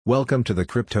Welcome to the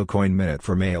Crypto Coin Minute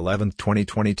for May 11,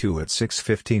 2022 at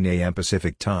 6:15 a.m.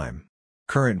 Pacific Time.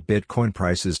 Current Bitcoin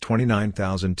price is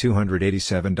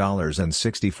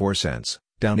 $29,287.64,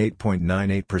 down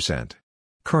 8.98%.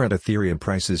 Current Ethereum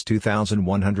price is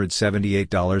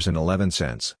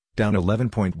 $2,178.11, down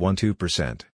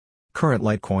 11.12%. Current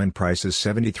Litecoin price is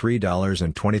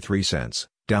 $73.23,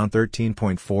 down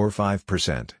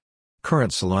 13.45%.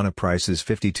 Current Solana price is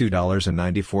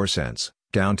 $52.94,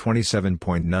 down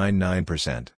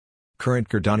 27.99%. Current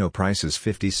Cardano price is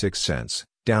 56 cents,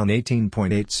 down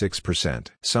 18.86%.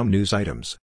 Some news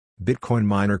items. Bitcoin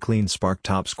miner CleanSpark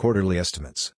tops quarterly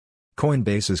estimates.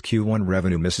 Coinbase's Q1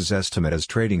 revenue misses estimate as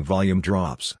trading volume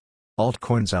drops.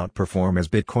 Altcoins outperform as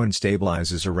Bitcoin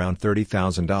stabilizes around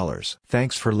 $30,000.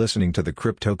 Thanks for listening to the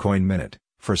Crypto Coin Minute.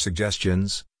 For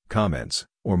suggestions, comments,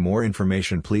 or more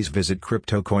information, please visit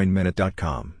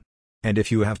CryptoCoinMinute.com. And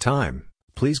if you have time,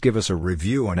 please give us a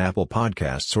review on Apple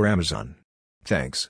Podcasts or Amazon. Thanks.